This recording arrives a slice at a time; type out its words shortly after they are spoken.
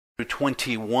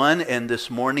21, and this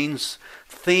morning's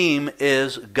theme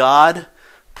is God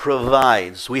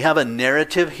provides. We have a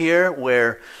narrative here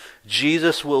where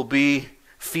Jesus will be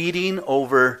feeding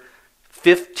over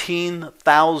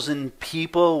 15,000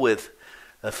 people with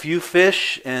a few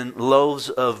fish and loaves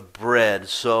of bread.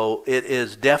 So it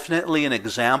is definitely an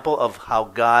example of how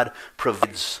God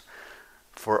provides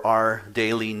for our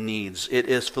daily needs. It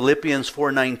is Philippians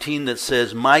 4:19 that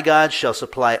says, "My God shall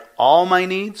supply all my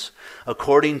needs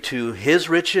according to his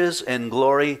riches and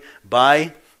glory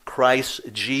by Christ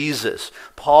Jesus."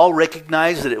 Paul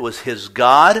recognized that it was his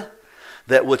God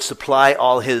that would supply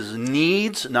all his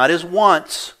needs, not his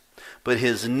wants, but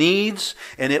his needs,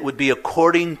 and it would be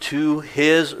according to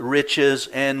his riches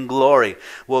and glory.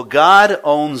 Well, God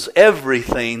owns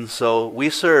everything, so we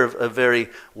serve a very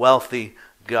wealthy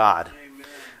God. Amen.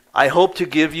 I hope to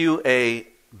give you a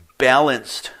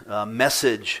balanced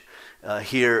message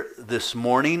here this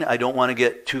morning. I don't want to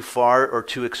get too far or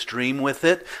too extreme with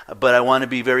it, but I want to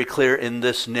be very clear in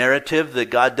this narrative that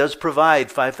God does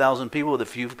provide 5,000 people with a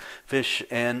few fish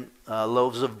and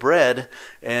loaves of bread,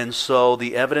 and so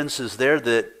the evidence is there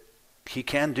that he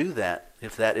can do that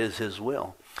if that is his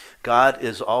will. God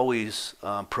is always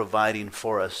providing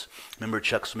for us. Remember,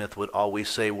 Chuck Smith would always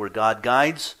say, where God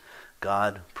guides,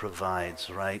 God provides,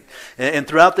 right? And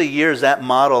throughout the years, that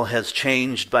model has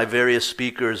changed by various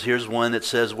speakers. Here's one that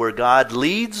says, where God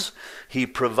leads, he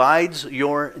provides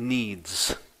your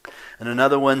needs. And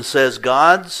another one says,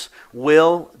 God's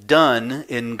will done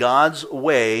in God's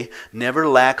way never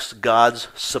lacks God's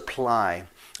supply.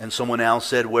 And someone else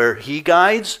said, where he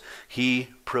guides, he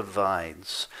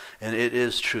provides. And it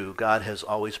is true. God has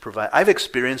always provided. I've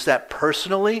experienced that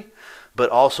personally, but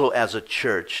also as a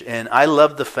church. And I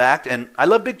love the fact, and I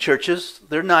love big churches.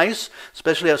 They're nice,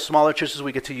 especially as smaller churches,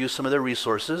 we get to use some of their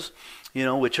resources,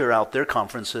 which are out there,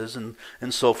 conferences and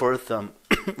so forth,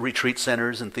 retreat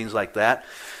centers and things like that.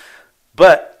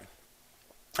 But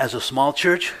as a small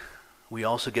church, we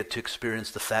also get to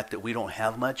experience the fact that we don't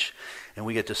have much, and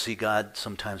we get to see God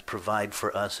sometimes provide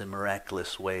for us in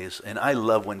miraculous ways. And I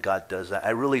love when God does that. I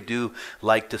really do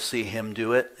like to see him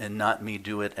do it and not me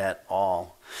do it at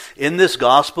all. In this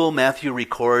gospel, Matthew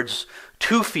records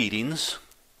two feedings,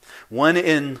 one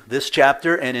in this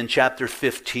chapter and in chapter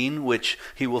 15, which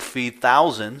he will feed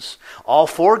thousands. All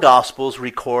four gospels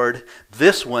record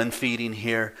this one feeding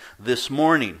here this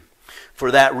morning.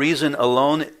 For that reason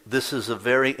alone, this is a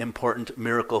very important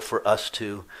miracle for us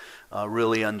to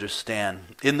really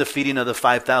understand. In the feeding of the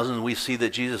 5,000, we see that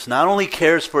Jesus not only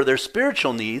cares for their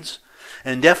spiritual needs,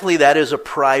 and definitely that is a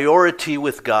priority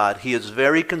with God. He is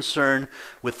very concerned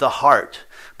with the heart,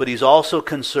 but he's also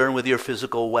concerned with your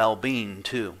physical well-being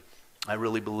too. I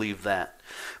really believe that.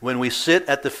 When we sit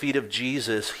at the feet of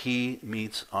Jesus, he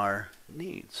meets our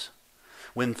needs.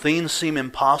 When things seem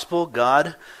impossible,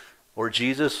 God or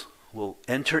Jesus will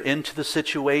enter into the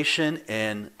situation,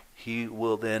 and he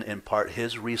will then impart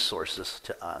his resources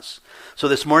to us. So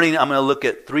this morning I'm going to look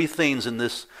at three things in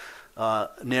this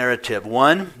narrative.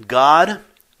 One, God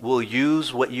will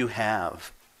use what you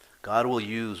have. God will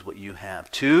use what you have.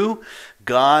 Two,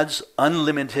 God's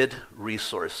unlimited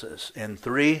resources. And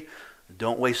three,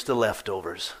 don't waste the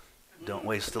leftovers. Don't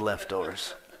waste the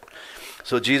leftovers.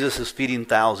 So Jesus is feeding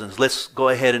thousands. Let's go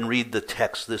ahead and read the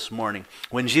text this morning.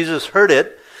 When Jesus heard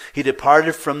it, he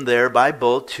departed from there by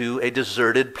boat to a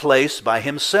deserted place by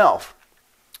himself.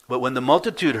 But when the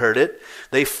multitude heard it,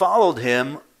 they followed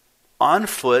him on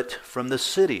foot from the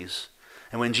cities.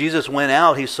 And when Jesus went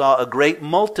out, he saw a great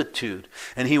multitude,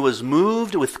 and he was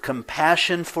moved with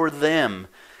compassion for them,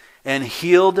 and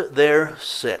healed their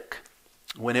sick.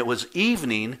 When it was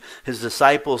evening, his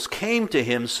disciples came to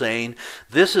him, saying,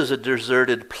 "This is a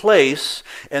deserted place,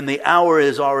 and the hour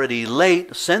is already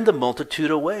late. Send the multitude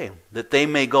away, that they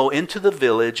may go into the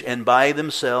village and buy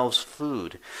themselves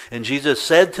food." And Jesus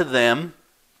said to them,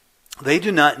 "They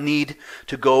do not need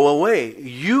to go away.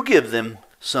 You give them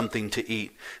something to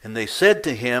eat." And they said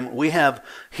to him, "We have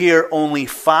here only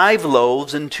 5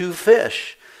 loaves and 2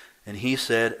 fish." And he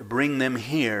said, "Bring them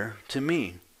here to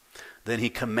me." Then he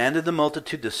commanded the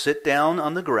multitude to sit down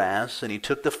on the grass, and he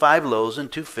took the 5 loaves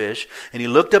and 2 fish, and he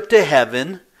looked up to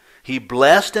heaven. He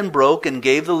blessed and broke and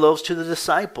gave the loaves to the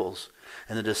disciples,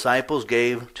 and the disciples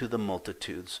gave to the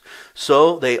multitudes.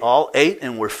 So they all ate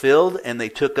and were filled, and they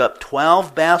took up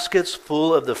 12 baskets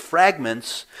full of the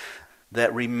fragments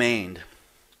that remained.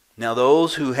 Now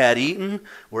those who had eaten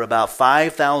were about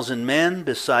 5,000 men,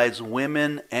 besides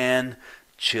women and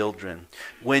children.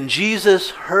 When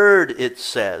Jesus heard, it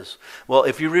says, well,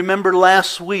 if you remember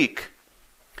last week,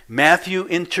 Matthew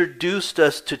introduced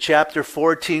us to chapter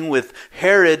 14 with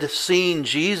Herod seeing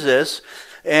Jesus,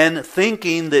 and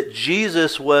thinking that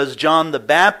Jesus was John the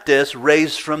Baptist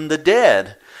raised from the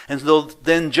dead. And so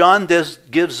then John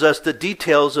gives us the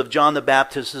details of John the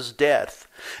Baptist's death.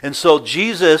 And so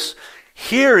Jesus,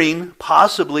 hearing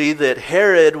possibly that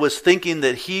Herod was thinking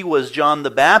that he was John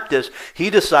the Baptist, he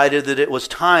decided that it was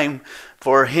time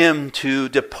for him to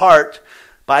depart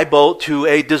by boat to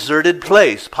a deserted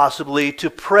place, possibly to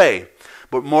pray.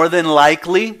 But more than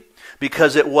likely,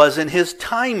 because it wasn't his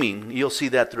timing. You'll see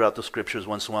that throughout the scriptures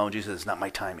once in a while when Jesus says, it's not my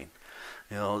timing.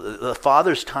 You know, the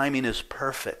Father's timing is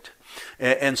perfect.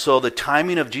 And so the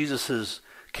timing of Jesus'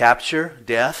 capture,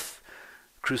 death,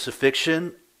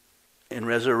 crucifixion, and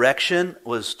resurrection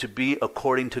was to be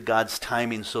according to God's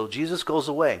timing. So Jesus goes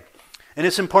away. And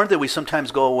it's important that we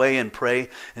sometimes go away and pray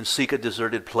and seek a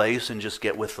deserted place and just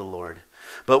get with the Lord.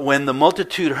 But when the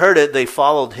multitude heard it, they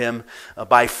followed him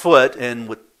by foot. And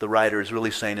what the writer is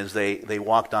really saying is they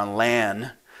walked on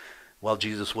land while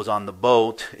Jesus was on the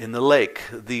boat in the lake.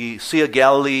 The Sea of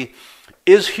Galilee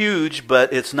is huge,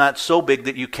 but it's not so big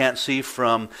that you can't see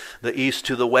from the east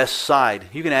to the west side.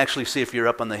 You can actually see if you're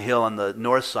up on the hill on the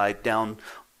north side down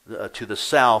to the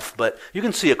south, but you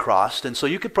can see across. And so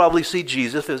you could probably see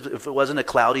Jesus if it wasn't a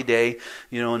cloudy day,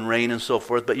 and rain and so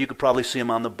forth, but you could probably see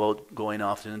him on the boat going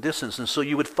off in the distance. And so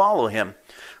you would follow him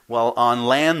while on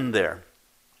land there.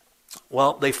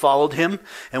 Well, they followed him,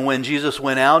 and when Jesus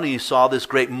went out and he saw this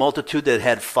great multitude that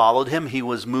had followed him, he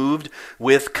was moved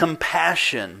with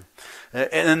compassion.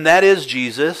 And that is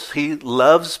Jesus. He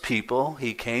loves people.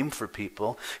 He came for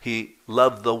people. He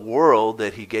loved the world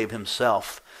that he gave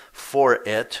himself for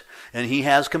it. And he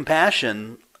has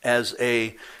compassion as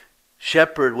a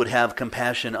shepherd would have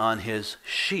compassion on his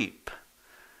sheep.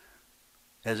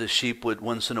 As a sheep would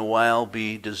once in a while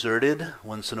be deserted,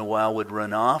 once in a while would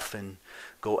run off and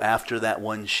go after that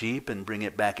one sheep and bring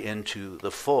it back into the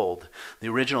fold. The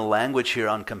original language here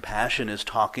on compassion is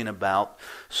talking about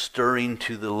stirring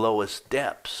to the lowest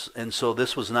depths. And so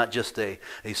this was not just a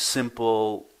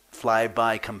simple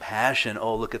fly-by compassion,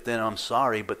 oh, look at them, I'm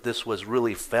sorry, but this was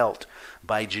really felt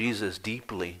by Jesus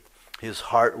deeply. His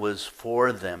heart was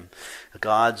for them.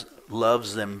 God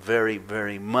loves them very,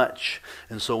 very much.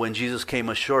 And so when Jesus came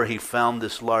ashore, he found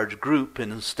this large group,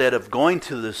 and instead of going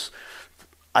to this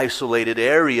isolated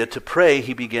area to pray,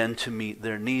 he began to meet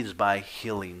their needs by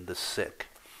healing the sick.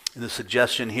 And the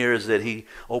suggestion here is that he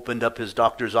opened up his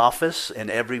doctor's office and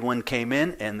everyone came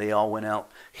in and they all went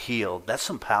out healed. That's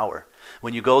some power.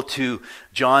 When you go to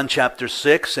John chapter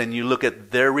 6 and you look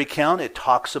at their recount, it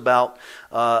talks about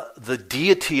the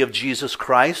deity of Jesus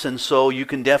Christ. And so you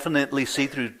can definitely see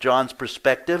through John's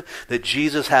perspective that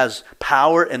Jesus has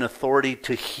power and authority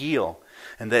to heal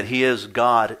and that he is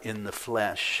God in the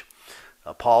flesh.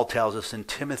 Paul tells us in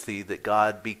Timothy that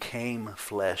God became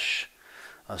flesh.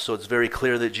 So it's very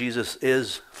clear that Jesus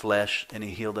is flesh, and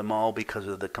he healed them all because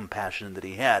of the compassion that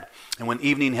he had. And when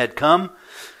evening had come,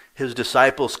 his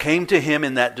disciples came to him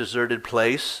in that deserted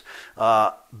place,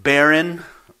 barren,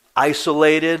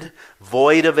 isolated,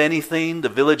 void of anything. The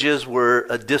villages were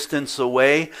a distance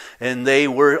away, and they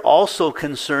were also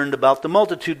concerned about the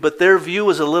multitude, but their view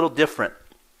was a little different.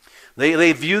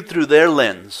 They viewed through their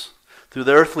lens, through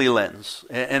the earthly lens.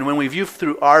 And when we view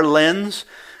through our lens,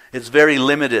 it's very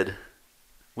limited.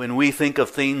 When we think of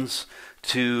things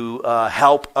to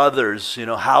help others,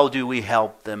 how do we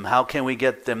help them? How can we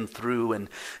get them through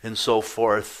and so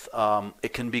forth?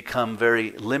 It can become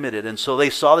very limited. And so they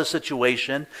saw the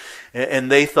situation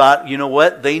and they thought, you know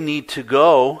what? They need to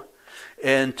go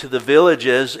into the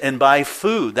villages and buy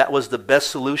food. That was the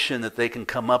best solution that they can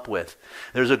come up with.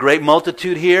 There's a great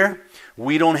multitude here.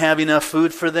 We don't have enough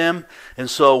food for them, and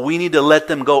so we need to let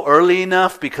them go early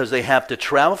enough because they have to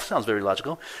travel. Sounds very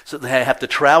logical. So they have to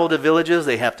travel to villages.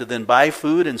 They have to then buy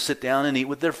food and sit down and eat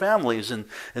with their families. And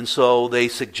so they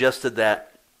suggested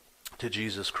that to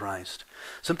Jesus Christ.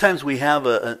 Sometimes we have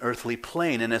an earthly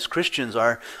plane, and as Christians,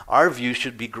 our view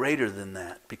should be greater than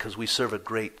that because we serve a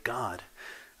great God.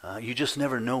 You just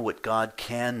never know what God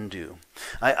can do.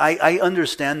 I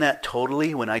understand that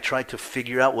totally when I try to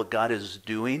figure out what God is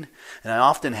doing. And I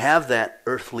often have that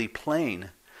earthly plane.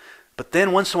 But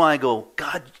then once in a while I go,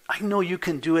 God, I know you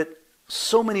can do it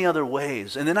so many other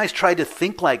ways. And then I try to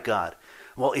think like God.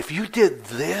 Well, if you did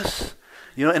this,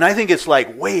 and I think it's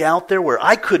like way out there where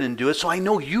I couldn't do it, so I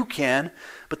know you can.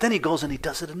 But then he goes and he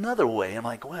does it another way. I'm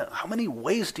like, well, how many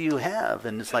ways do you have?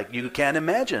 And it's like, you can't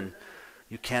imagine.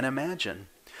 You can't imagine.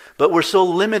 But we're so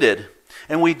limited,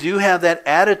 and we do have that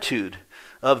attitude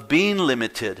of being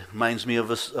limited. Reminds me of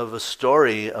a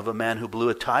story of a man who blew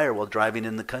a tire while driving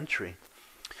in the country.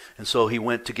 And so he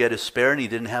went to get his spare, and he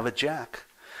didn't have a jack.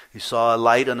 He saw a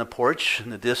light on the porch in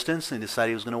the distance, and he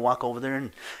decided he was going to walk over there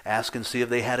and ask and see if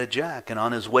they had a jack. And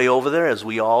on his way over there, as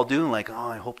we all do, like, oh,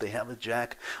 I hope they have a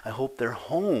jack. I hope they're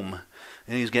home.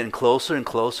 And he's getting closer and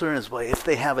closer, and his way, if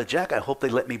they have a jack, I hope they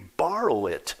let me borrow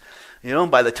it. You know,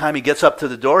 by the time he gets up to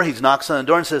the door, he knocks on the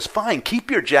door and says, fine, keep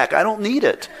your jack. I don't need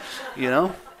it. You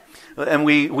know? And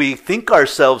we think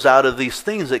ourselves out of these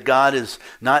things that God is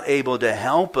not able to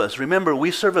help us. Remember,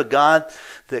 we serve a God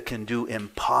that can do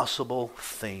impossible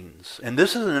things. And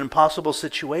this is an impossible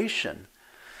situation.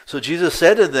 So Jesus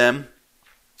said to them,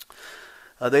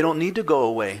 they don't need to go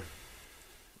away.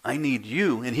 I need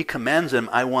you. And he commands them,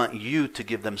 I want you to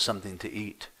give them something to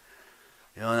eat.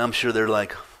 You know, and I'm sure they're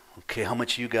like, okay, how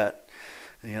much you got?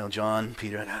 You know, John,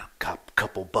 Peter, I got a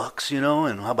couple bucks, you know,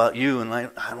 and how about you? And I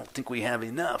don't think we have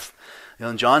enough. You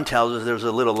know, and John tells us there was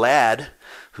a little lad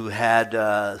who had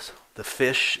the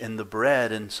fish and the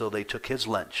bread, and so they took his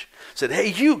lunch. Said, hey,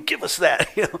 you, give us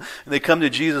that. You know, and they come to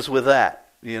Jesus with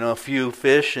that. You know, a few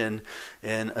fish and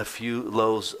a few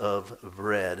loaves of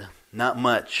bread. Not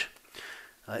much.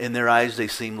 In their eyes, they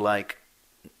seemed like,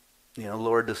 you know,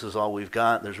 Lord, this is all we've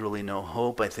got. There's really no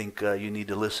hope. I think you need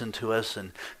to listen to us,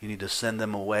 and you need to send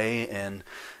them away, and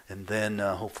then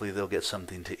hopefully they'll get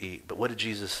something to eat. But what did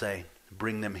Jesus say?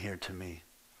 Bring them here to me.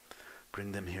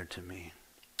 Bring them here to me.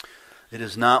 It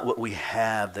is not what we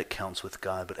have that counts with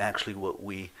God, but actually what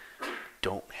we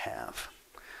don't have.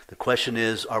 The question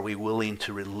is, are we willing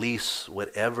to release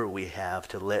whatever we have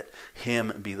to let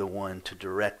him be the one to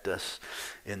direct us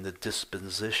in the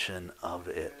disposition of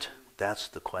it? That's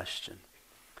the question.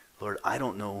 Lord, I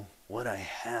don't know what I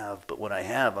have, but what I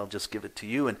have, I'll just give it to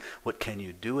you. And what can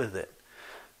you do with it?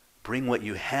 Bring what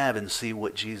you have and see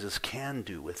what Jesus can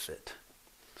do with it.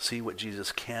 See what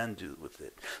Jesus can do with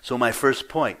it. So my first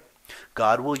point,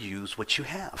 God will use what you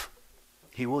have.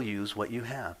 He will use what you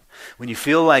have. When you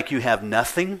feel like you have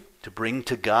nothing to bring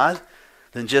to God,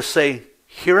 then just say,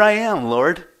 here I am,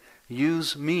 Lord.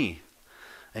 Use me.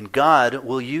 And God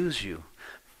will use you.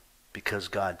 Because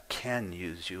God can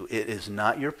use you. It is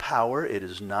not your power. It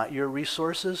is not your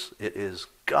resources. It is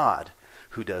God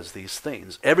who does these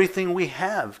things. Everything we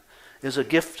have is a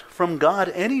gift from God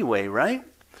anyway, right?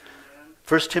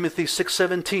 1 Timothy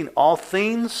 6:17. All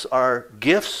things are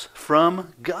gifts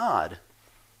from God.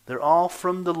 They're all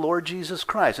from the Lord Jesus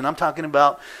Christ. And I'm talking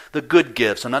about the good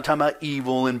gifts. I'm not talking about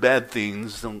evil and bad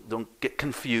things. Don't get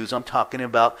confused. I'm talking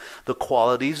about the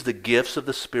qualities, the gifts of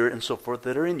the Spirit and so forth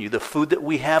that are in you. The food that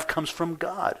we have comes from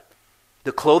God.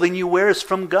 The clothing you wear is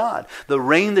from God. The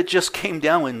rain that just came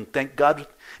down, and thank God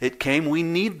it came, we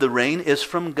need the rain, is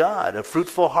from God. A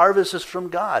fruitful harvest is from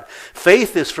God.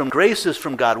 Faith is from, grace is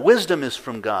from God. Wisdom is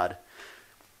from God.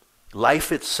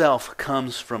 Life itself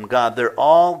comes from God. They're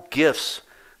all gifts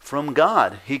from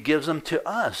God. He gives them to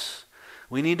us.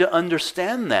 We need to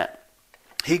understand that.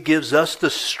 He gives us the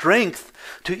strength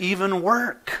to even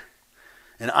work.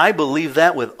 And I believe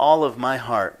that with all of my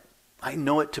heart. I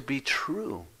know it to be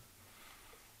true.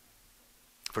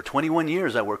 For 21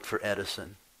 years I worked for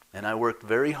Edison, and I worked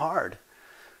very hard.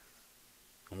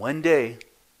 One day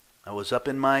I was up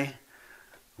in my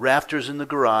rafters in the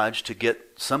garage to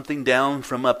get something down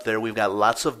from up there. We've got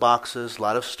lots of boxes, a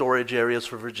lot of storage areas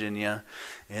for Virginia.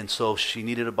 And so she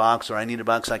needed a box, or I needed a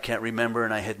box, I can't remember.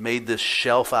 And I had made this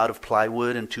shelf out of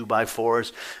plywood and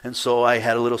 2x4s. And so I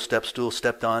had a little step stool,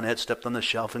 stepped on it, stepped on the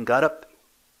shelf and got up,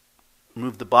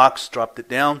 moved the box, dropped it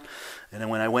down. And then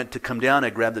when I went to come down, I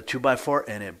grabbed the 2x4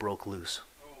 and it broke loose.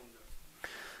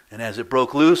 And as it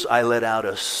broke loose, I let out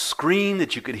a scream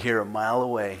that you could hear a mile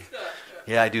away.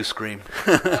 Yeah, I do scream.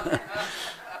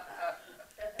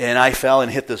 And I fell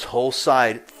and hit this whole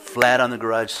side flat on the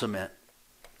garage cement.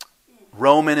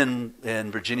 Roman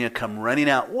and Virginia come running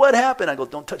out. What happened? I go,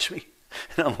 don't touch me.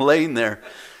 And I'm laying there.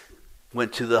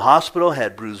 Went to the hospital,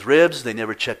 had bruised ribs. They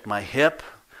never checked my hip.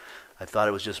 I thought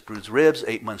it was just bruised ribs.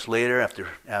 8 months later,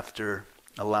 after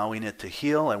allowing it to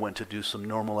heal, I went to do some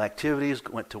normal activities,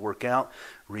 went to work out,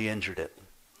 re-injured it,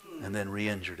 and then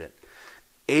re-injured it.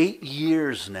 8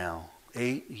 years now.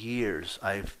 8 years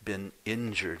I've been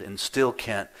injured and still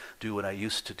can't do what I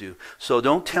used to do. So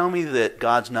don't tell me that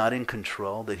God's not in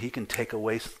control, that he can take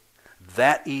away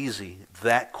that easy,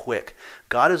 that quick.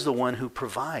 God is the one who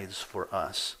provides for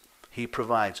us. He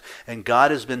provides. And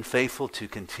God has been faithful to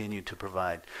continue to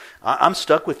provide. I'm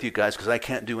stuck with you guys because I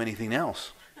can't do anything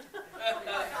else.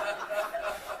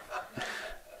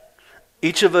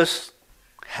 Each of us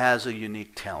has a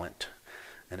unique talent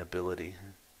and ability.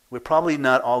 We're probably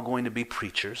not all going to be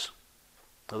preachers.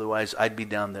 Otherwise, I'd be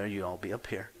down there, you'd all be up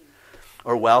here.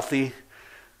 Or wealthy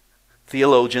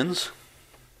theologians.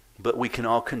 But we can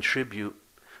all contribute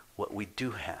what we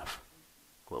do have.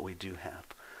 What we do have.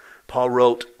 Paul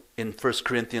wrote in 1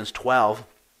 Corinthians 12,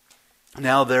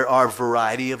 now there are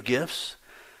variety of gifts,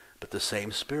 but the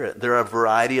same Spirit. There are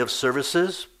variety of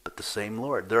services, but the same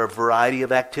Lord. There are variety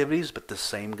of activities, but the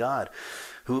same God,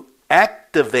 who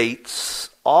activates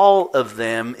all of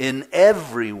them in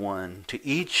everyone. To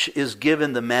each is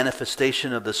given the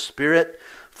manifestation of the Spirit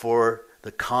for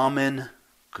the common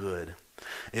good.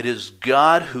 It is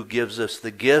God who gives us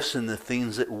the gifts and the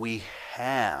things that we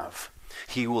have.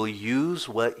 He will use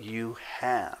what you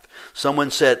have.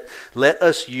 Someone said, let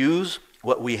us use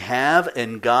what we have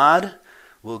and God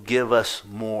will give us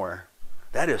more.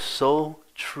 That is so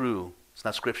true. It's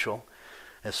not scriptural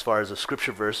as far as a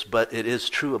scripture verse, but it is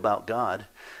true about God.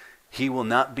 He will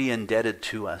not be indebted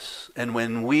to us. And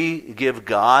when we give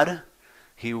God,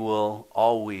 He will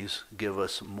always give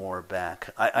us more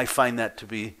back. I find that to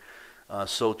be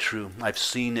so true. I've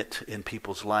seen it in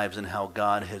people's lives and how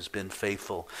God has been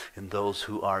faithful in those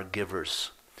who are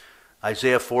givers.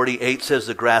 Isaiah 48 says,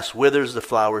 the grass withers, the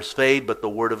flowers fade, but the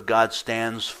word of God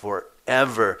stands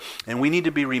forever. And we need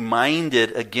to be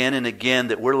reminded again and again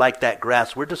that we're like that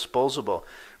grass. We're disposable.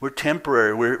 We're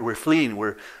temporary. We're fleeting.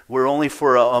 We're only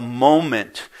for a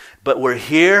moment. But we're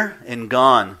here and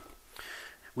gone.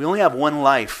 We only have one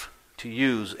life to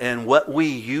use, and what we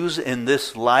use in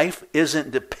this life isn't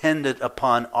dependent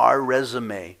upon our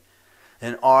resume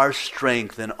and our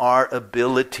strength and our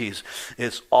abilities.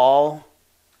 It's all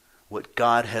what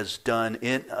God has done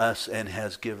in us and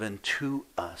has given to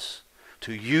us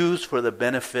to use for the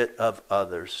benefit of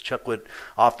others. Chuck would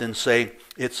often say,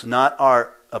 it's not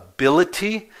our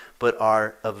ability, but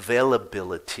our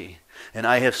availability. And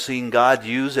I have seen God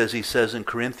use, as he says in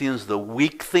Corinthians, the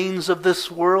weak things of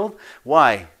this world.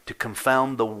 Why? To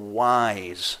confound the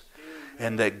wise.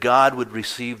 And that God would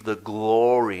receive the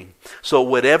glory. So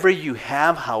whatever you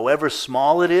have, however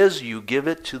small it is, you give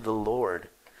it to the Lord.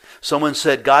 Someone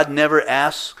said, God never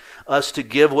asks us to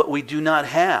give what we do not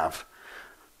have.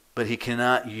 But He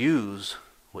cannot use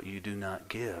what you do not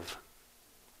give.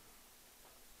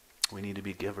 We need to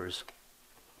be givers.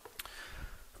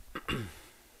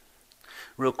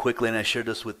 Real quickly, and I shared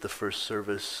this with the first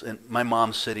service, and my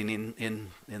mom's sitting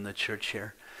in the church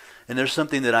here. And there's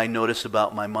something that I notice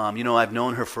about my mom. You know, I've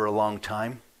known her for a long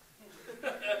time.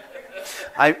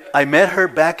 I met her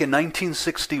back in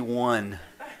 1961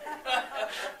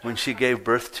 when she gave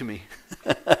birth to me.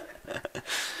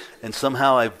 And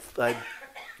somehow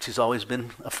she's always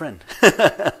been a friend.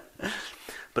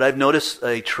 But I've noticed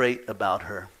a trait about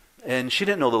her. And she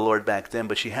didn't know the Lord back then,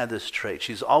 but she had this trait.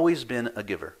 She's always been a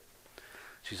giver.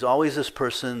 She's always this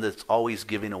person that's always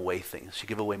giving away things. She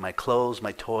gave away my clothes,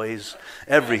 my toys,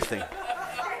 everything.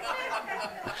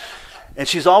 And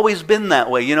she's always been that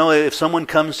way. You know, if someone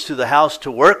comes to the house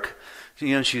to work,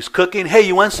 you know, she's cooking. Hey,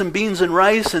 you want some beans and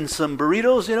rice and some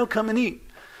burritos? You know, come and eat.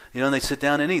 You know, and they sit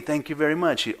down and eat. Thank you very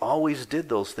much. She always did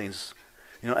those things.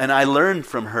 You know, and I learned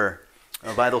from her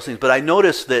by those things. But I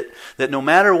noticed that no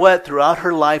matter what, throughout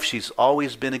her life, she's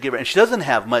always been a giver. And she doesn't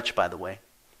have much, by the way.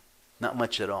 Not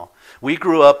much at all. We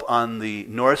grew up on the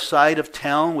north side of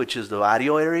town, which is the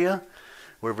Barrio area,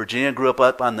 where Virginia grew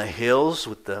up on the hills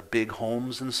with the big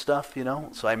homes and stuff, you know.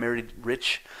 So I married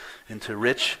rich into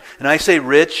rich. And I say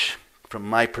rich from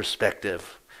my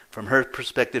perspective. From her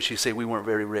perspective, she'd say we weren't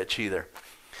very rich either.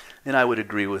 And I would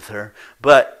agree with her.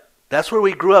 But that's where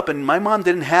we grew up. And my mom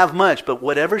didn't have much, but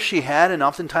whatever she had, and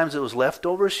oftentimes it was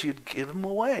leftovers, she'd give them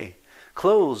away.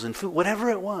 Clothes and food, whatever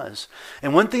it was.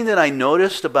 And one thing that I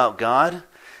noticed about God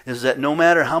is that no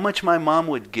matter how much my mom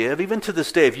would give, even to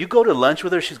this day, if you go to lunch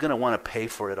with her, she's going to want to pay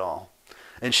for it all.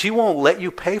 And she won't let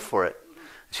you pay for it.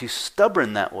 She's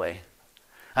stubborn that way.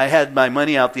 I had my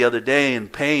money out the other day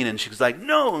and paying, and she was like,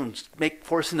 no, and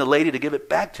forcing the lady to give it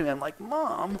back to me. I'm like,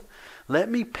 Mom, let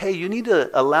me pay. You need to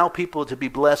allow people to be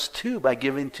blessed too by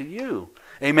giving to you.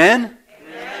 Amen?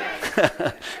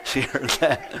 Amen. She heard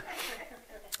that.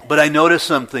 But I noticed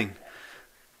something,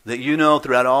 that you know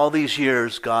throughout all these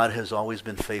years, God has always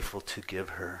been faithful to give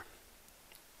her.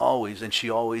 Always, and she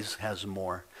always has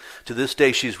more. To this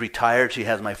day, she's retired. She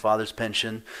has my father's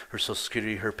pension, her Social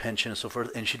Security, her pension, and so forth,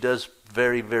 and she does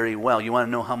very, very well. You want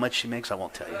to know how much she makes? I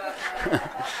won't tell you.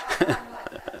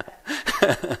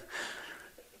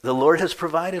 The Lord has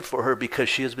provided for her because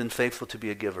she has been faithful to be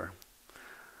a giver.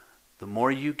 The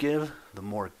more you give, the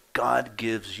more God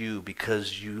gives you,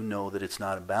 because you know that it's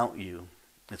not about you.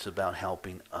 It's about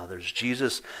helping others.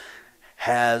 Jesus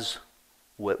has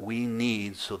what we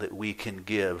need so that we can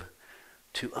give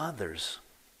to others.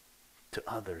 To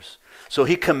others. So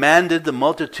he commanded the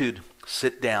multitude,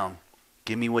 sit down,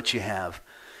 give me what you have,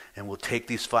 and we'll take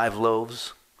these 5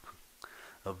 loaves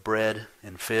of bread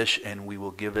and fish, and we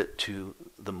will give it to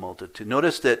the multitude.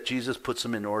 Notice that Jesus puts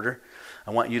them in order.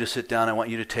 I want you to sit down. I want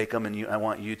you to take them, and I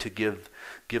want you to give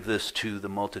this to the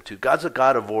multitude. God's a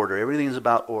God of order. Everything's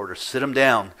about order. Sit them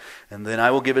down, and then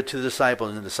I will give it to the disciples,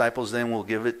 and the disciples then will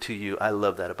give it to you. I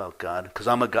love that about God, because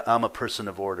I'm a person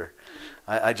of order.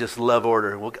 I just love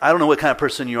order. Well, I don't know what kind of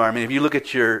person you are. I mean, if you look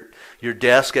at your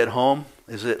desk at home,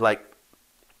 is it like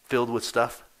filled with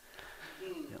stuff?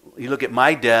 You look at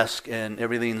my desk and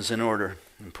everything's in order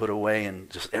and put away, and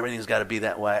just everything's got to be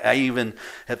that way. I even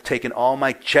have taken all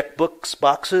my checkbooks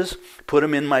boxes, put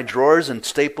them in my drawers and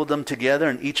stapled them together,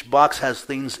 and each box has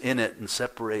things in it and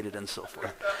separated and so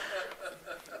forth.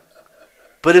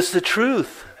 But it's the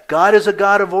truth. God is a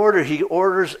God of order. He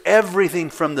orders everything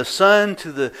from the sun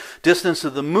to the distance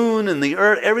of the moon and the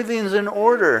earth. Everything's in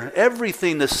order.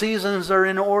 Everything, the seasons are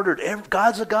in order.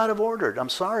 God's a God of order. I'm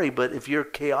sorry, but if you're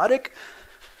chaotic,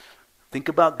 think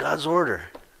about God's order,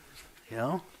 you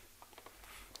know.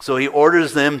 So he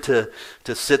orders them to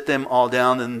sit them all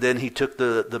down, and then he took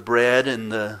the bread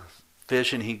and the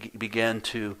fish, and he began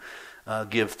to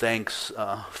give thanks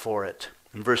for it.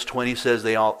 And verse 20 says,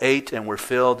 they all ate and were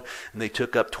filled, and they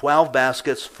took up 12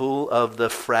 baskets full of the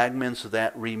fragments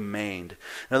that remained.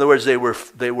 In other words, they were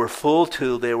full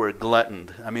till they were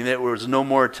gluttoned. I mean, there was no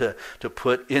more to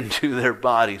put into their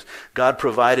bodies. God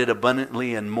provided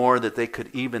abundantly and more that they could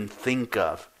even think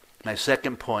of. My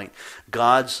second point,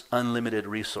 God's unlimited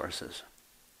resources.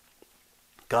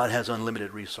 God has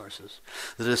unlimited resources.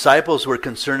 The disciples were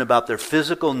concerned about their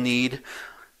physical need,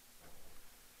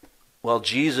 while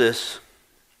Jesus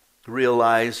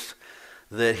realized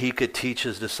that he could teach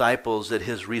his disciples that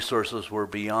his resources were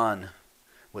beyond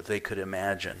what they could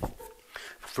imagine.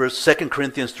 2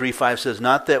 Corinthians 3:5 says,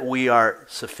 not that we are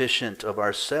sufficient of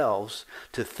ourselves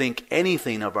to think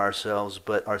anything of ourselves,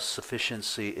 but our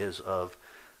sufficiency is of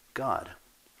God.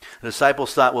 The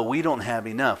disciples thought, well, we don't have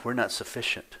enough. We're not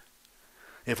sufficient.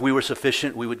 If we were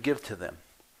sufficient, we would give to them.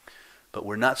 But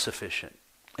we're not sufficient.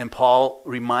 And Paul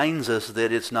reminds us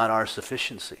that it's not our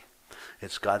sufficiency.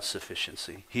 It's God's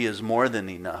sufficiency. He is more than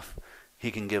enough.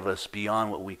 He can give us beyond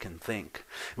what we can think.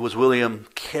 It was William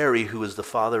Carey, who is the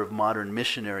father of modern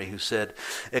missionary, who said,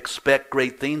 expect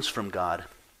great things from God.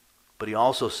 But he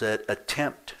also said,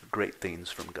 attempt great things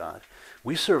from God.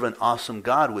 We serve an awesome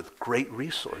God with great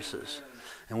resources,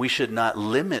 and we should not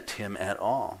limit him at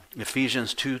all.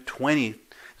 Ephesians 2:20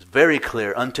 is very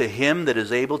clear. Unto him that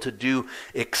is able to do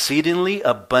exceedingly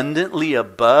abundantly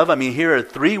above. I mean, here are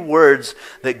three words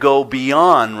that go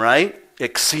beyond, right?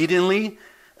 Exceedingly,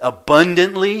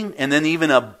 abundantly, and then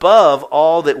even above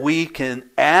all that we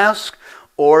can ask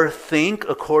or think,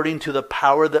 according to the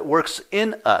power that works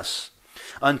in us.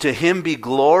 Unto him be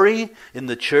glory in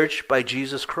the church by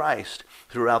Jesus Christ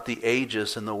throughout the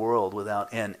ages in the world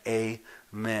without end.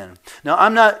 Amen. Now,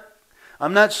 I'm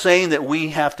not saying that we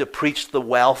have to preach the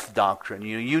wealth doctrine.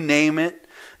 You name it,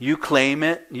 you claim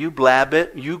it, you blab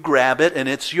it, you grab it, and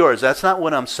it's yours. That's not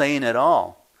what I'm saying at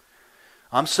all.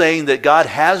 I'm saying that God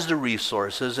has the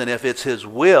resources, and if it's his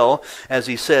will, as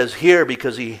he says here,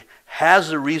 because he has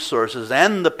the resources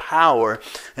and the power,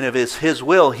 and if it's his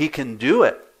will, he can do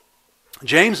it.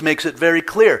 James makes it very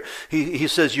clear. He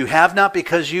says, you have not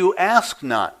because you ask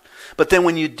not. But then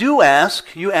when you do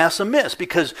ask, you ask amiss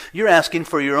because you're asking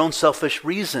for your own selfish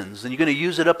reasons, and you're going to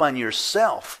use it up on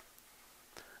yourself.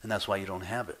 And that's why you don't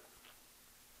have it.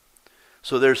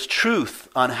 So there's truth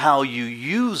on how you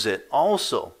use it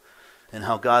also, and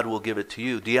how God will give it to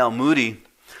you. D.L. Moody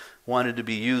wanted to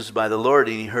be used by the Lord,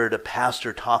 and he heard a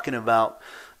pastor talking about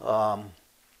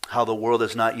how the world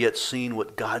has not yet seen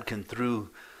what God can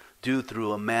do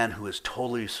through a man who is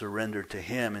totally surrendered to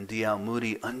him. And D.L.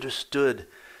 Moody understood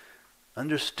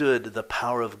the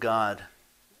power of God,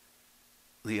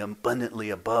 the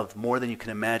abundantly above, more than you can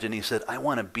imagine. He said, I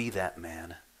want to be that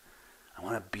man. I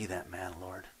want to be that man,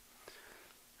 Lord.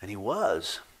 And he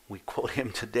was. We quote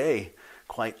him today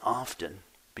quite often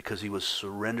because he was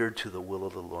surrendered to the will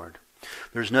of the Lord.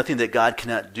 There's nothing that God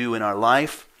cannot do in our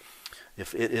life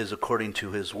if it is according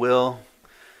to his will,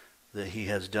 that he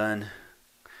has done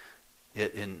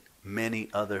it in many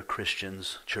other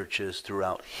Christians' churches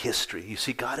throughout history. You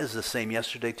see, God is the same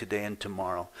yesterday, today, and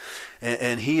tomorrow.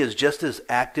 And he is just as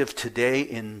active today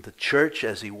in the church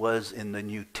as he was in the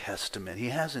New Testament. He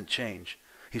hasn't changed.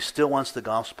 He still wants the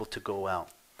gospel to go out.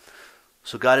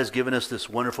 So God has given us this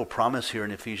wonderful promise here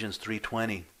in Ephesians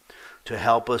 3:20 to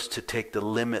help us to take the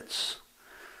limits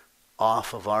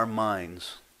off of our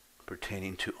minds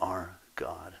pertaining to our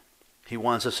God. He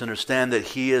wants us to understand that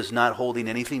he is not holding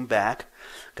anything back.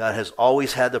 God has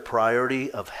always had the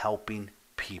priority of helping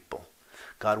people.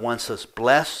 God wants us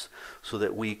blessed so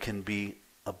that we can be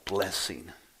a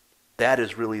blessing. That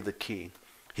is really the key.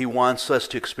 He wants us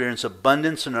to experience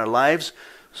abundance in our lives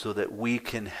so that we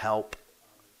can help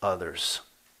others.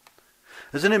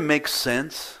 Doesn't it make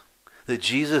sense that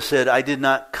Jesus said, I did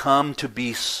not come to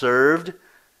be served,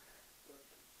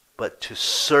 but to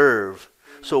serve?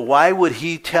 So why would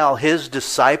he tell his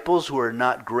disciples who are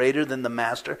not greater than the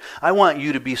master, I want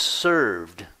you to be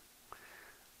served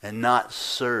and not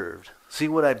served? See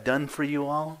what I've done for you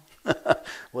all?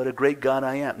 What a great God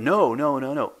I am.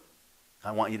 No.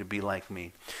 I want you to be like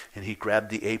me. And he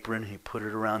grabbed the apron, he put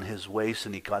it around his waist,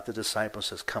 and he got the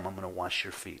disciples and says, come, I'm going to wash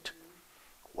your feet.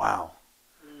 Wow.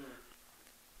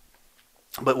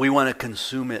 But we want to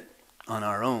consume it on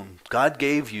our own. God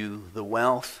gave you the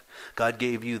wealth. God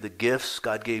gave you the gifts.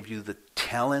 God gave you the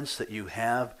talents that you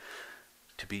have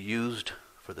to be used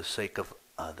for the sake of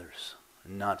others,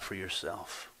 not for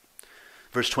yourself.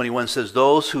 Verse 21 says,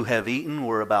 those who have eaten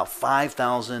were about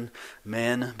 5,000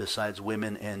 men, besides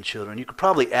women and children. You could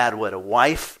probably add, a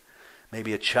wife,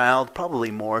 maybe a child, probably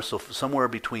more. So somewhere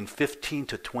between 15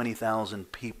 to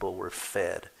 20,000 people were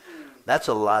fed. That's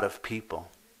a lot of people.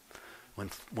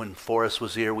 When Forrest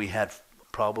was here, we had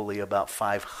probably about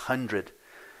 500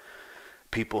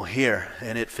 people here,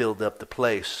 and it filled up the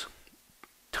place.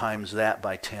 Times that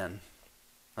by 10.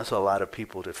 That's a lot of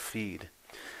people to feed.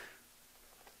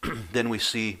 Then we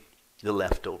see the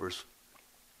leftovers.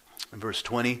 In verse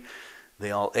 20,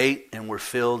 they all ate and were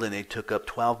filled, and they took up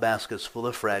 12 baskets full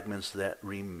of fragments that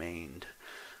remained.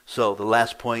 So the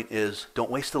last point is,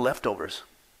 don't waste the leftovers.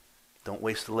 Don't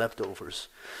waste the leftovers.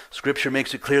 Scripture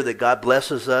makes it clear that God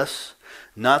blesses us,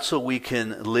 not so we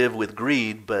can live with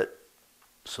greed, but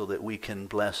so that we can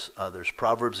bless others.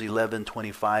 Proverbs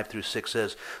 11:25 through 6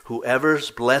 says, whoever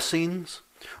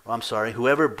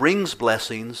brings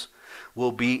blessings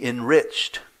will be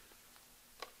enriched,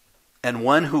 and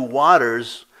one who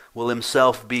waters will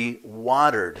himself be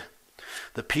watered.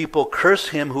 The people curse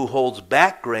him who holds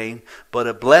back grain, but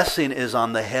a blessing is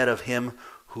on the head of him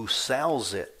who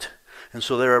sells it. And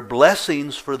so there are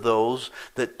blessings for those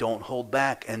that don't hold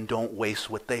back and don't waste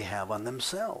what they have on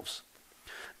themselves.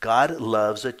 God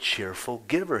loves a cheerful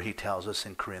giver, he tells us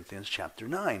in Corinthians chapter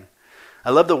 9. I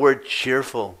love the word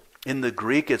cheerful. In the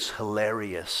Greek, it's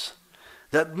hilarious.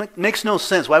 That makes no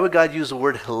sense. Why would God use the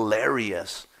word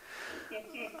hilarious?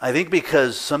 I think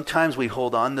because sometimes we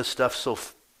hold on to stuff so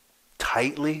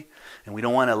tightly and we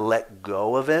don't want to let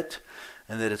go of it,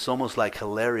 and that it's almost like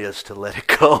hilarious to let it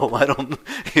go.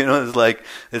 It's like,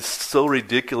 it's so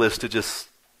ridiculous to just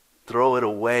throw it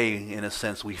away in a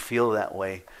sense. We feel that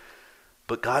way.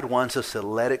 But God wants us to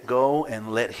let it go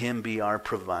and let him be our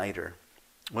provider.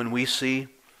 When he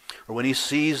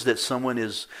sees that someone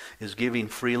is giving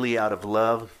freely out of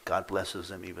love, God blesses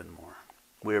them even more.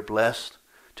 We are blessed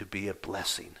to be a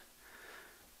blessing.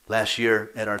 Last year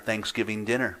at our Thanksgiving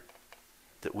dinner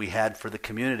that we had for the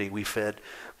community, we fed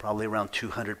probably around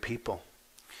 200 people.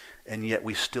 And yet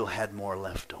we still had more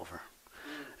left over.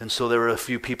 And so there were a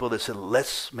few people that said,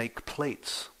 let's make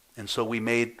plates. And so we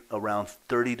made around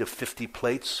 30 to 50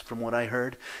 plates from what I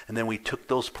heard. And then we took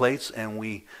those plates and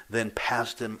we then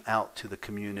passed them out to the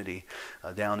community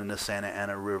down in the Santa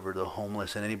Ana River, the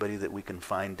homeless, and anybody that we can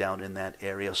find down in that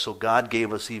area. So God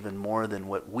gave us even more than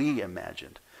what we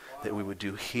imagined that we would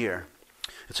do here.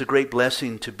 It's a great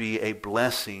blessing to be a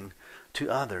blessing to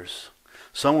others.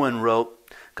 Someone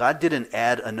wrote, God didn't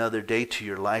add another day to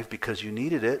your life because you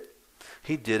needed it.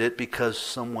 He did it because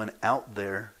someone out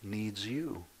there needs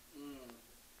you.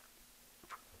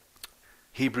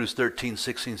 Hebrews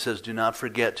 13:16 says, do not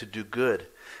forget to do good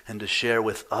and to share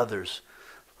with others,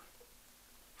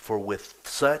 for with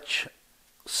such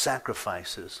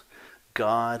sacrifices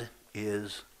God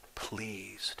is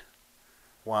pleased.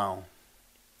 Wow.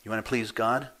 You want to please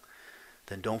God?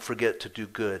 Then don't forget to do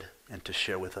good and to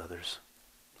share with others.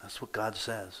 That's what God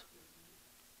says.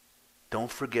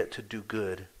 Don't forget to do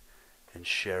good and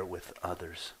share with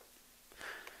others.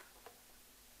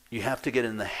 You have to get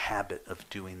in the habit of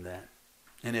doing that.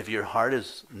 And if your heart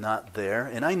is not there,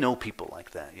 and I know people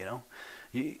like that,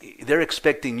 they're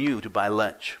expecting you to buy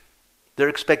lunch. They're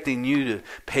expecting you to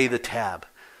pay the tab.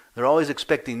 They're always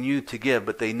expecting you to give,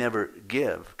 but they never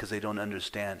give because they don't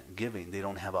understand giving. They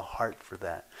don't have a heart for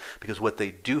that. Because what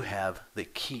they do have, they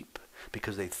keep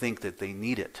because they think that they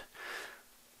need it.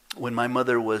 When my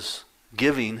mother was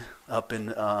giving up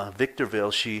in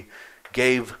Victorville, she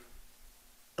gave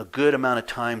a good amount of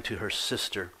time to her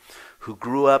sister who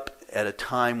grew up at a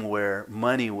time where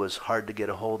money was hard to get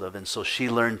a hold of, and so she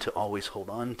learned to always hold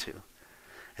on to.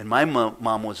 And my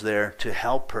mom was there to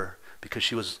help her because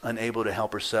she was unable to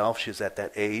help herself. She was at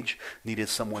that age, needed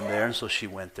someone there, and so she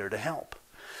went there to help.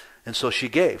 And so she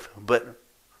gave. But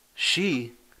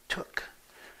she took.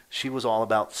 She was all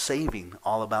about saving,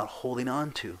 all about holding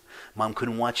on to. Mom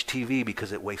couldn't watch TV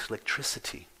because it wastes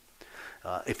electricity.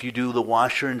 If you do the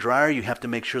washer and dryer, you have to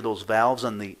make sure those valves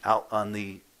on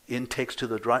the intakes to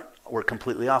the dryer were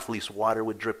completely off. At least water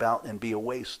would drip out and be a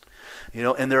waste.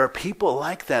 And there are people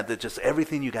like that just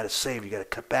everything you got to save, you got to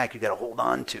cut back, you got to hold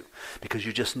on to, because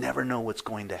you just never know what's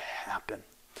going to happen.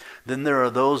 Then there are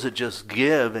those that just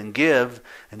give, and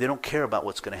they don't care about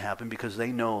what's going to happen because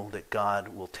they know that God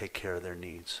will take care of their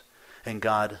needs. And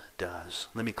God does.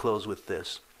 Let me close with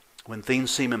this. When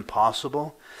things seem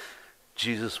impossible,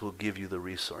 Jesus will give you the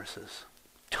resources.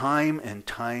 Time and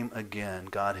time again,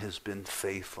 God has been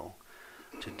faithful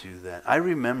to do that. I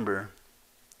remember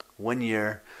one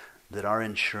year that our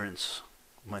insurance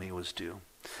money was due.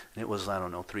 And it was,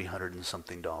 $300 and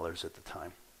something at the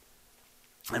time.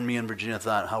 And me and Virginia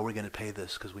thought, how are we going to pay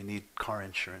this? Because we need car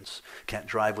insurance. Can't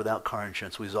drive without car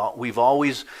insurance. We've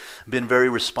always been very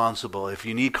responsible. If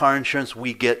you need car insurance,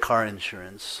 we get car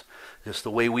insurance. Just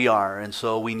the way we are. And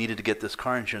so we needed to get this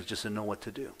car insurance, just to know what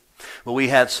to do. Well, we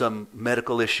had some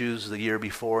medical issues the year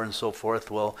before and so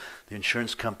forth. Well, the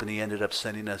insurance company ended up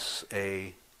sending us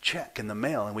a check in the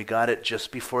mail, and we got it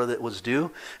just before that was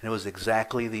due, and it was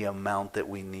exactly the amount that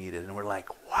we needed. And we're like,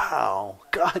 wow,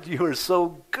 God, you are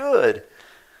so good.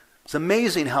 It's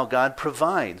amazing how God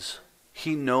provides.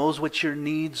 He knows what your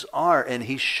needs are, and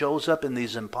he shows up in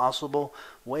these impossible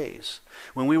ways.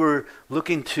 When we were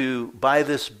looking to buy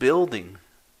this building,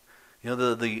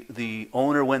 the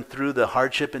owner went through the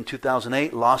hardship in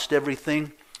 2008, lost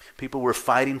everything. People were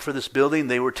fighting for this building.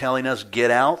 They were telling us, get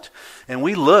out. And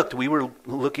we were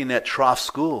looking at Trough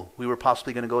School. We were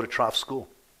possibly going to go to Trough School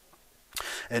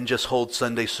and just hold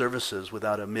Sunday services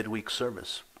without a midweek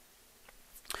service.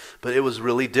 But it was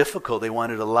really difficult. They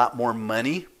wanted a lot more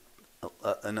money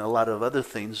and a lot of other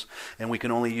things, and we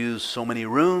can only use so many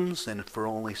rooms and for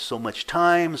only so much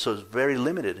time, so it's very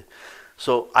limited.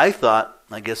 So I thought,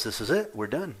 I guess this is it. We're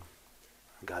done.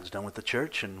 God's done with the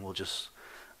church, and we'll just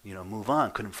move on.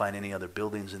 Couldn't find any other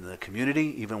buildings in the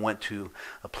community. Even went to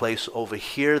a place over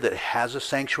here that has a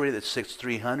sanctuary that's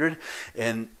 6,300,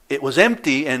 and it was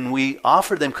empty, and we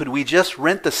offered them, could we just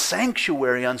rent the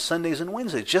sanctuary on Sundays and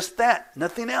Wednesdays? Just that,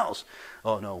 nothing else.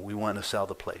 Oh no, we want to sell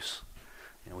the place.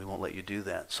 We won't let you do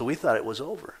that. So we thought it was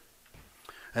over.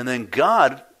 And then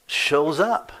God shows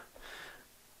up.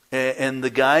 And the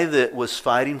guy that was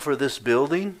fighting for this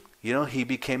building, he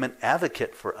became an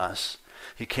advocate for us.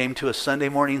 He came to a Sunday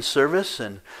morning service,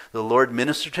 and the Lord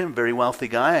ministered to him, very wealthy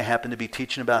guy. I happened to be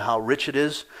teaching about how rich it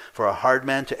is for a hard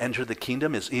man to enter the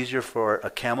kingdom. It's easier for a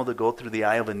camel to go through the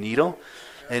eye of a needle.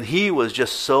 And he was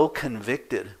just so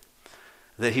convicted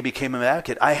that he became an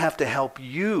advocate. I have to help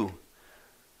you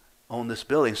own this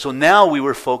building. So now we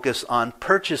were focused on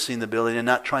purchasing the building and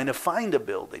not trying to find a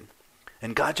building.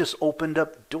 And God just opened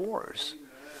up doors.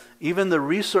 Even the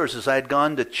resources, I had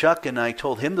gone to Chuck and I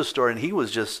told him the story, and he was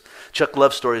just, Chuck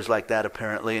loves stories like that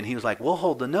apparently, and he was like, we'll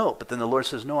hold the note. But then the Lord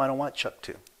says, no, I don't want Chuck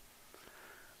to.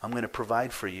 I'm going to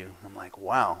provide for you. I'm like,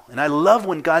 wow. And I love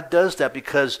when God does that,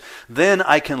 because then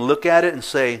I can look at it and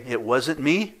say, it wasn't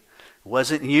me, it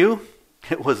wasn't you,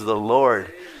 it was the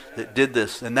Lord that did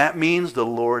this. And that means the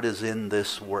Lord is in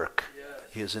this work.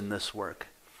 He is in this work.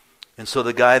 And so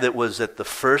the guy that was at the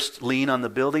first lien on the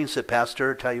building said,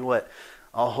 Pastor, tell you what,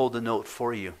 I'll hold the note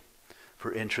for you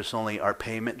for interest only. Our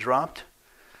payment dropped,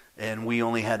 and we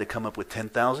only had to come up with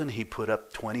 $10,000. He put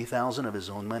up $20,000 of his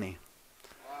own money.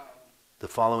 Wow. The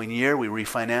following year, we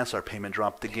refinanced. Our payment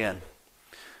dropped again.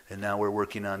 And now we're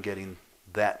working on getting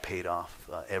that paid off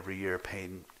every year,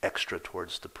 paying extra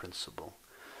towards the principal.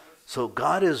 So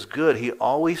God is good. He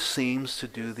always seems to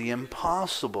do the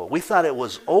impossible. We thought it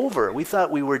was over. We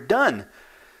thought we were done.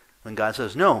 When God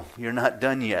says, no, you're not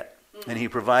done yet. And he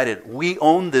provided. We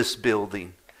own this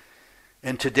building.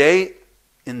 And today,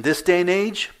 in this day and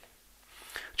age,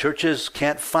 churches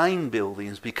can't find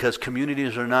buildings because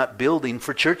communities are not building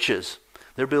for churches.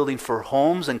 They're building for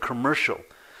homes and commercial.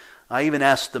 I even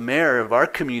asked the mayor of our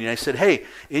community, I said, hey,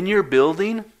 in your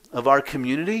building of our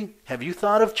community, have you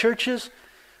thought of churches?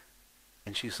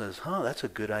 And she says, that's a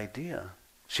good idea.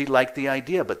 She liked the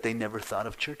idea, but they never thought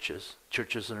of churches.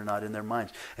 Churches that are not in their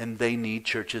minds. And they need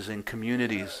churches in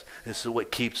communities. This is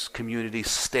what keeps communities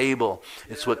stable.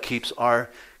 It's what keeps our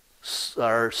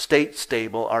state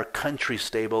stable, our country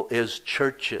stable, is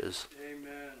churches.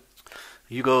 Amen.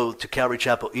 You go to Calvary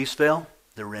Chapel Eastvale,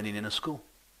 they're renting in a school.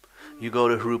 You go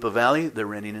to Harupa Valley, they're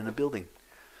renting in a building.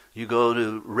 You go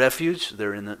to Refuge,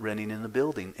 they're renting in a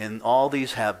building. And all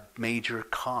these have major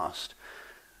cost.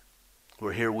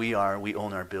 Where here we are, we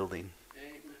own our building.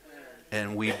 Amen.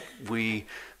 And we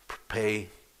pay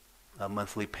a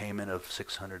monthly payment of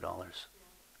 $600.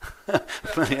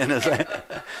 And it's like,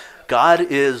 God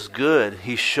is good.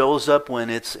 He shows up when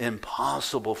it's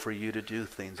impossible for you to do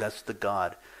things. That's the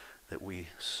God that we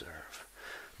serve.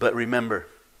 But remember,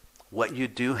 what you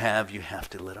do have, you have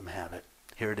to let him have it.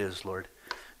 Here it is, Lord.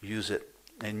 Use it,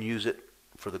 and use it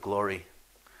for the glory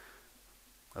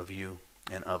of you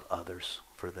and of others,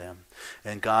 for them.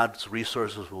 And God's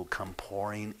resources will come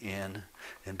pouring in,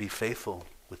 and be faithful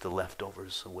with the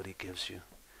leftovers of what he gives you.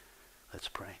 Let's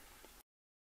pray.